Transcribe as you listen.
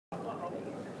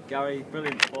Gary,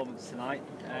 brilliant performance tonight.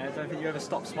 I don't think you ever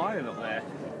stopped smiling up there.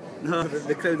 No,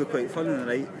 the crowd were quite fun on the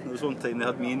night. There was one time they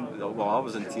had me in, well, I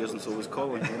was in tears and so was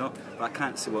Colin, you know. But I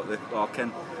can't say what they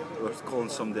were calling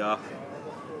somebody a...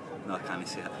 No, I can't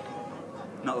say it.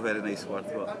 Not a very nice word,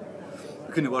 but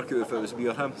we couldn't work out if it was me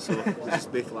or him, so we just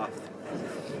both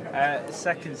laughed.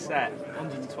 Second set,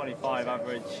 125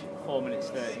 average, 4 minutes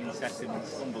 13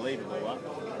 seconds. Unbelievable,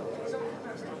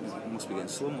 that. Must be getting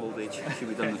slow in old age. Should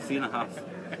be done in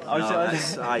 3.5.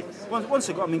 Aye. Once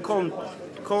I got, I mean,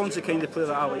 Colin's the kind of player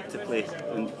that I like to play,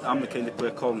 and I'm the kind of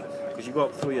player Colin, because you go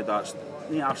up, throw your darts,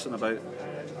 no arsing about,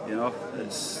 you know,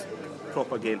 it's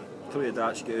proper game. Throw your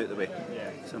darts, get out of the way.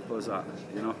 Yeah. Simple as that,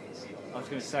 you know. I was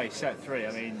going to say, set 3,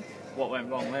 I mean, what went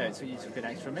wrong there? So you took an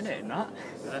extra minute in that?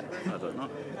 I don't know.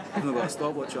 I've not got a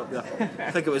stopwatch up there.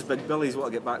 I think it was Big Billy's what I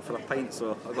get back for a pint,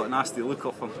 so I got a nasty look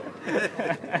off him.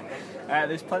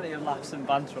 There's plenty of laughs and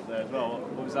banter up there as well.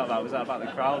 What was that about? Was that about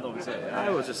the crowd, or was it? I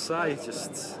was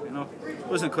just you know,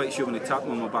 wasn't quite sure when he tapped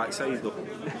me on my backside though.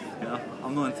 You know,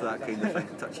 I'm not into that kind of thing,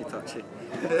 touchy.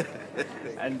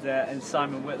 And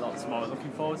Simon Whitlock tomorrow.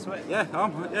 Looking forward to it. Yeah,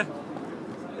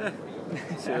 yeah.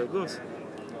 See how it goes.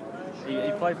 He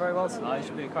played very well tonight. It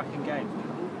should be a cracking game.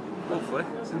 Hopefully,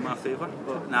 it's in my favour.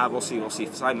 But nah, we'll see.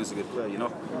 Simon's a good player, you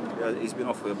know. Yeah, he's been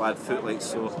off with a bad foot, like,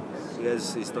 so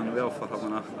he's done well for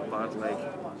having a bad leg.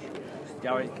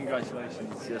 Gary,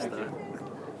 congratulations. Cheers,